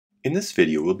In this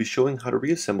video, we'll be showing how to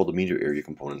reassemble the meter area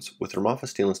components with Romafa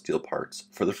stainless steel parts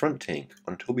for the front tank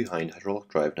on a tow-behind hydraulic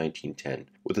drive 1910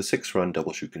 with a 6-run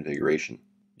double chute configuration.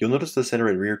 You'll notice the center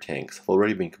and rear tanks have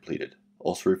already been completed.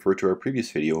 Also refer to our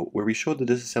previous video where we showed the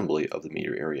disassembly of the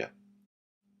meter area.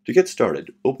 To get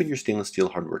started, open your stainless steel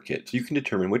hardware kit so you can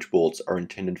determine which bolts are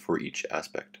intended for each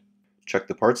aspect. Check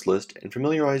the parts list and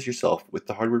familiarize yourself with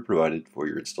the hardware provided for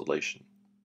your installation.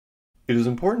 It is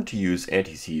important to use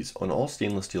anti-seize on all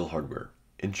stainless steel hardware.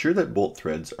 Ensure that bolt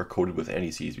threads are coated with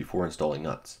anti-seize before installing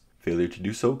nuts. Failure to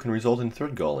do so can result in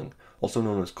thread galling, also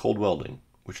known as cold welding,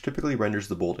 which typically renders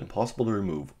the bolt impossible to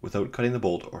remove without cutting the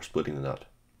bolt or splitting the nut.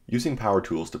 Using power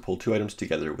tools to pull two items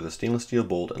together with a stainless steel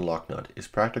bolt and lock nut is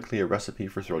practically a recipe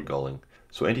for thread galling,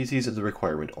 so anti-seize is a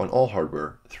requirement on all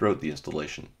hardware throughout the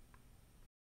installation.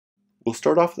 We'll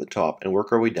start off at the top and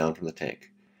work our way down from the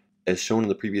tank. As shown in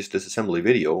the previous disassembly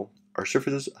video, our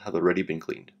surfaces have already been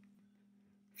cleaned.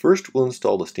 First, we'll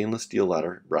install the stainless steel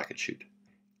ladder bracket chute.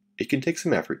 It can take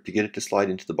some effort to get it to slide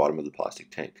into the bottom of the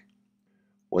plastic tank.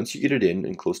 Once you get it in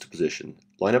and close to position,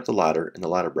 line up the ladder and the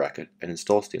ladder bracket and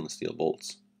install stainless steel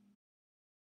bolts.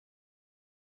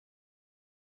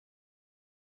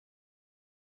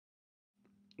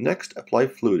 Next, apply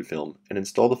fluid film and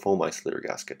install the foam isolator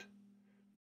gasket.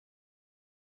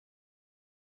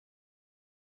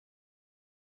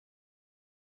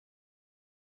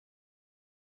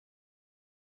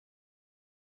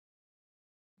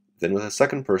 Then with a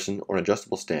second person or an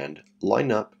adjustable stand,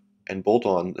 line up and bolt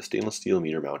on the stainless steel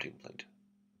meter mounting plate.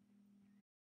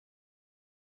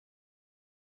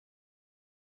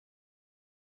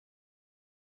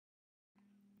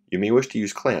 You may wish to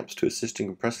use clamps to assist in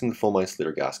compressing the foam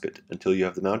isolator gasket until you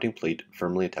have the mounting plate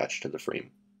firmly attached to the frame.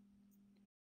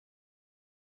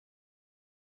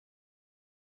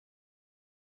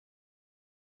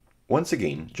 Once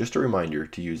again, just a reminder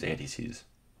to use anti-seize.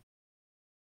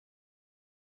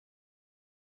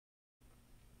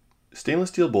 Stainless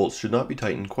steel bolts should not be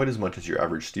tightened quite as much as your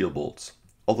average steel bolts,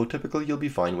 although typically you'll be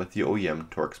fine with the OEM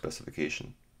torque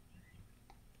specification.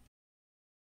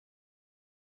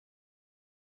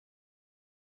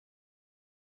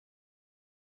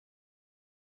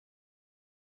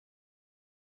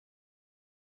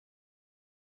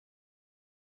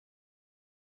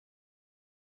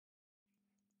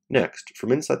 Next,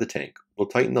 from inside the tank, we'll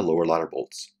tighten the lower ladder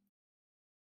bolts.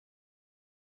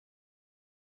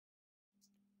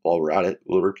 While we're at it,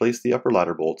 we'll replace the upper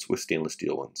ladder bolts with stainless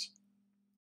steel ones.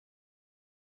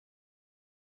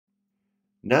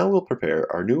 Now we'll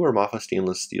prepare our new Romafa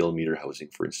stainless steel meter housing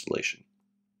for installation.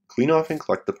 Clean off and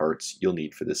collect the parts you'll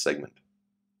need for this segment.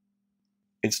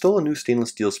 Install a new stainless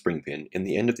steel spring pin in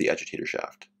the end of the agitator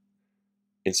shaft.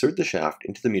 Insert the shaft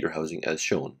into the meter housing as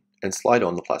shown, and slide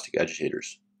on the plastic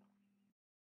agitators.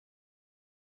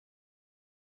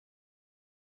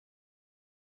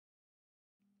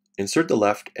 Insert the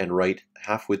left and right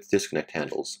half-width disconnect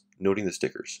handles, noting the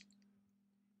stickers.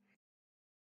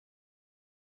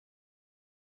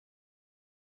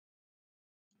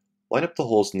 Line up the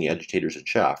holes in the agitators and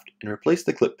shaft, and replace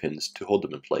the clip pins to hold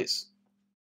them in place.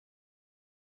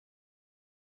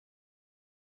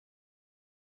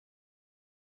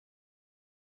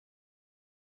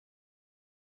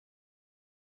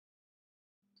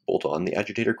 Bolt on the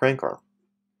agitator crank arm.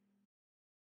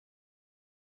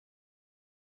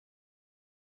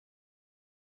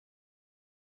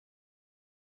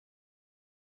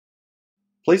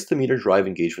 Place the meter drive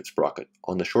engagement sprocket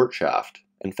on the short shaft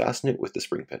and fasten it with the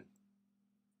spring pin.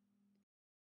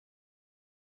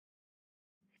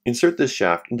 Insert this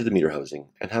shaft into the meter housing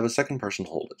and have a second person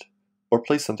hold it, or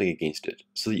place something against it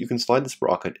so that you can slide the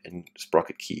sprocket and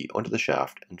sprocket key onto the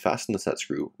shaft and fasten the set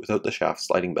screw without the shaft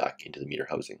sliding back into the meter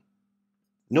housing.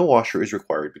 No washer is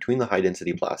required between the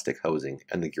high-density plastic housing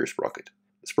and the gear sprocket.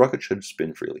 The sprocket should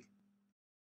spin freely.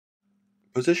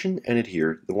 Position and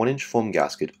adhere the 1-inch foam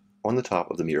gasket on the top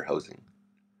of the meter housing.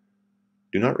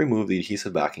 Do not remove the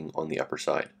adhesive backing on the upper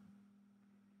side.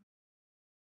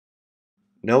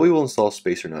 Now we will install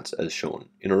spacer nuts as shown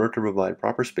in order to provide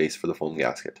proper space for the foam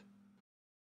gasket.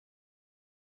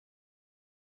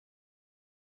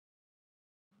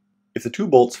 If the two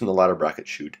bolts from the ladder bracket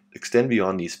chute extend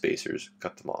beyond these spacers,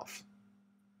 cut them off.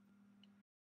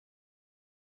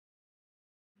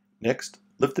 Next,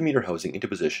 lift the meter housing into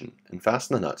position and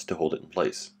fasten the nuts to hold it in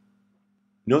place.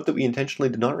 Note that we intentionally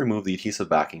did not remove the adhesive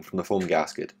backing from the foam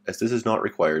gasket, as this is not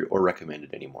required or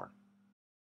recommended anymore.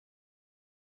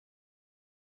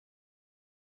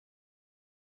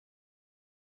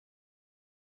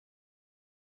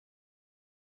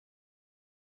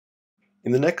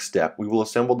 In the next step, we will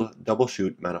assemble the double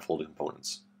chute manifold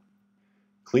components.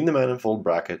 Clean the manifold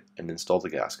bracket and install the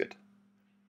gasket.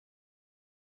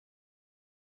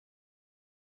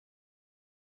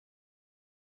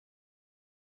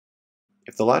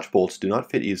 If the latch bolts do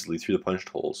not fit easily through the punched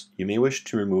holes, you may wish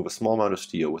to remove a small amount of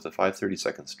steel with a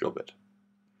 5/32 drill bit.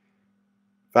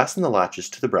 Fasten the latches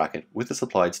to the bracket with the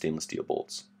supplied stainless steel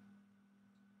bolts.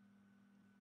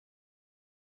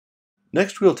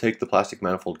 Next, we will take the plastic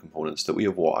manifold components that we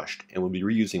have washed and will be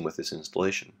reusing with this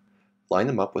installation. Line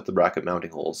them up with the bracket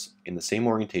mounting holes in the same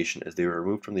orientation as they were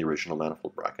removed from the original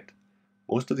manifold bracket.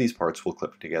 Most of these parts will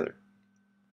clip together.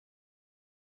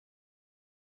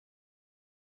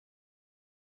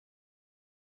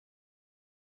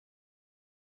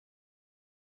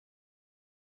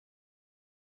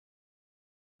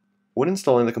 When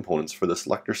installing the components for the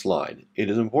selector slide, it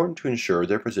is important to ensure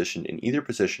their position in either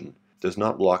position does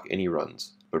not block any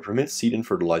runs, but permits seed and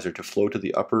fertilizer to flow to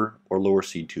the upper or lower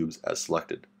seed tubes as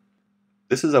selected.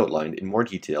 This is outlined in more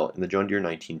detail in the John Deere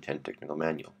 1910 Technical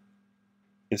Manual.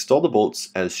 Install the bolts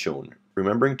as shown,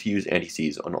 remembering to use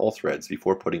anti-seize on all threads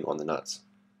before putting on the nuts.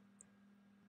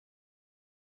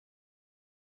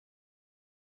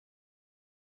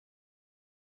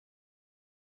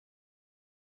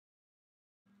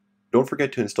 Don't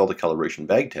forget to install the calibration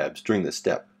bag tabs during this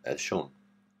step, as shown.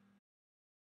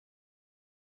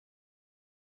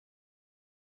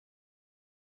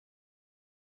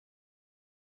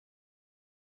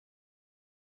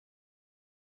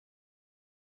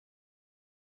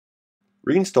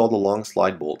 Reinstall the long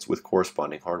slide bolts with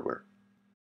corresponding hardware.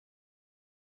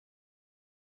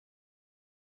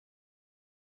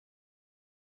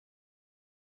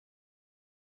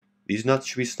 These nuts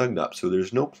should be snugged up so there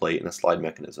is no play in the slide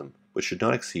mechanism, but should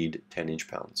not exceed 10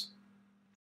 inch-pounds.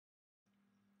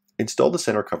 Install the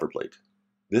center cover plate.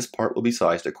 This part will be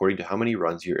sized according to how many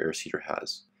runs your air seeder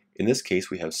has. In this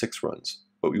case we have 6 runs,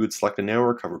 but we would select a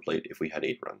narrower cover plate if we had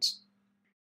 8 runs.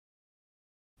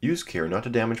 Use care not to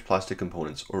damage plastic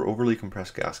components or overly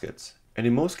compress gaskets, and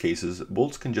in most cases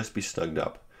bolts can just be snugged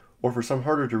up, or for some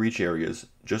harder to reach areas,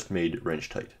 just made wrench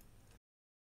tight.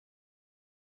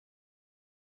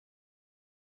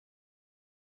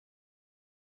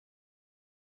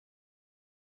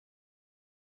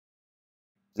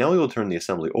 Now we will turn the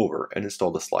assembly over and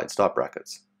install the slide stop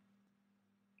brackets.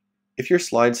 If your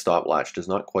slide stop latch does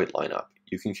not quite line up,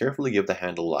 you can carefully give the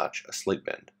handle latch a slight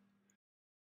bend.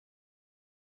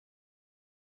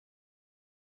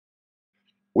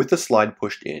 With the slide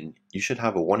pushed in, you should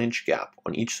have a 1-inch gap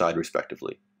on each side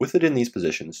respectively. With it in these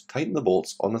positions, tighten the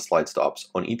bolts on the slide stops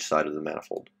on each side of the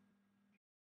manifold.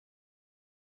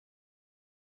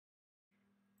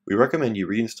 We recommend you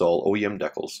reinstall OEM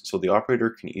decals so the operator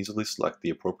can easily select the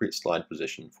appropriate slide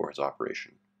position for his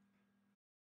operation.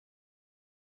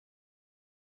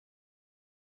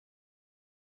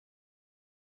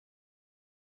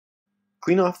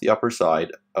 Clean off the upper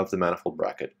side of the manifold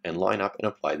bracket and line up and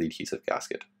apply the adhesive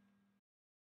gasket.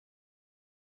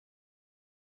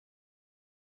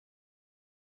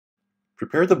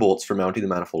 Prepare the bolts for mounting the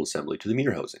manifold assembly to the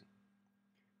meter housing.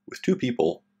 With 2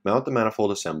 people, mount the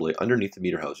manifold assembly underneath the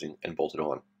meter housing and bolt it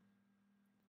on.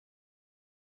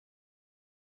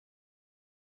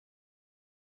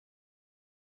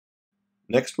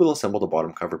 Next, we'll assemble the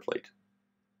bottom cover plate.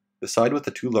 The side with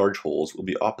the 2 large holes will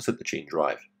be opposite the chain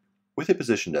drive. With it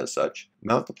positioned as such,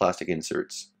 mount the plastic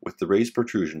inserts with the raised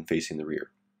protrusion facing the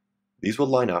rear. These will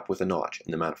line up with a notch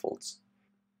in the manifolds.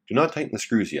 Do not tighten the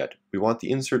screws yet, we want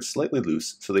the inserts slightly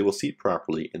loose so they will seat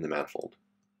properly in the manifold.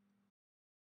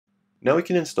 Now we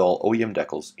can install OEM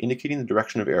decals indicating the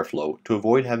direction of airflow to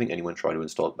avoid having anyone try to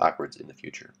install it backwards in the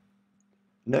future.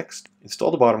 Next,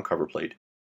 install the bottom cover plate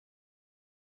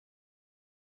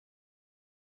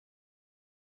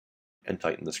and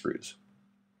tighten the screws.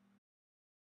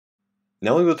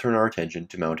 Now we will turn our attention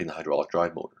to mounting the hydraulic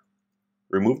drive motor.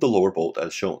 Remove the lower bolt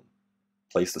as shown.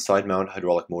 Place the side mount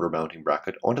hydraulic motor mounting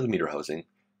bracket onto the meter housing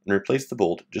and replace the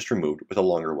bolt just removed with a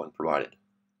longer one provided.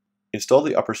 Install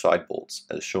the upper side bolts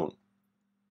as shown.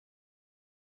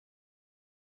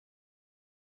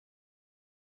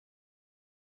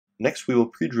 Next we will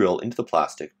pre-drill into the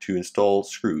plastic to install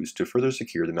screws to further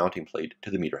secure the mounting plate to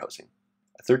the meter housing.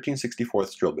 A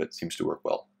 13/64 drill bit seems to work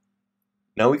well.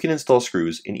 Now we can install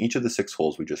screws in each of the 6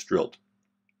 holes we just drilled.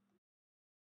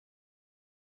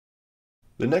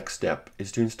 The next step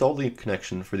is to install the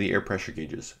connection for the air pressure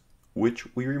gauges,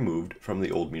 which we removed from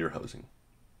the old meter housing.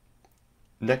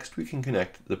 Next we can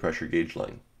connect the pressure gauge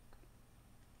line.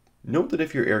 Note that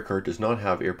if your air cart does not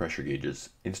have air pressure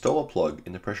gauges, install a plug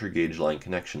in the pressure gauge line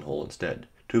connection hole instead,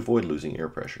 to avoid losing air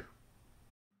pressure.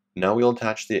 Now we'll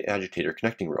attach the agitator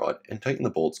connecting rod and tighten the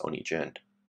bolts on each end.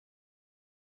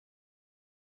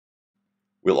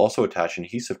 We'll also attach an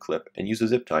adhesive clip and use a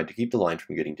zip tie to keep the line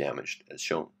from getting damaged, as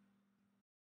shown.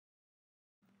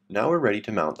 Now we're ready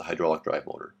to mount the hydraulic drive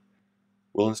motor.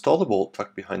 We'll install the bolt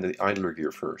tucked behind the idler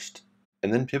gear first,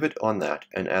 and then pivot on that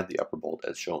and add the upper bolt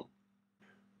as shown.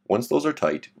 Once those are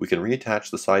tight, we can reattach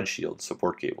the side shield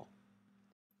support cable.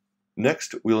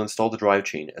 Next, we'll install the drive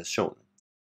chain as shown,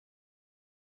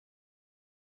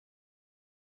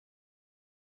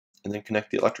 and then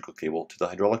connect the electrical cable to the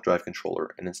hydraulic drive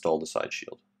controller and install the side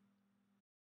shield.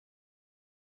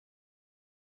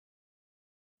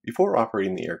 Before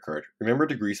operating the air cart, remember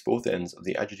to grease both ends of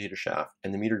the agitator shaft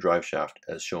and the meter drive shaft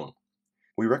as shown.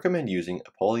 We recommend using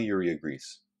a polyurea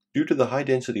grease. Due to the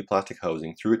high-density plastic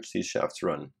housing through which these shafts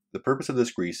run, the purpose of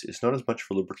this grease is not as much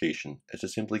for lubrication as to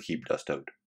simply keep dust out.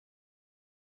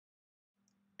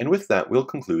 And with that, we'll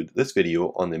conclude this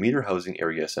video on the meter housing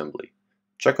area assembly.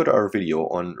 Check out our video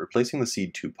on replacing the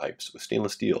seed tube pipes with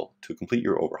stainless steel to complete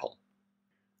your overhaul.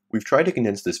 We've tried to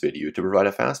condense this video to provide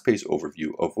a fast-paced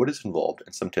overview of what is involved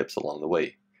and some tips along the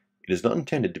way. It is not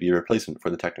intended to be a replacement for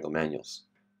the technical manuals.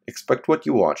 Expect what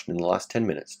you watched in the last 10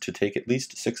 minutes to take at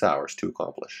least 6 hours to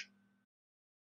accomplish.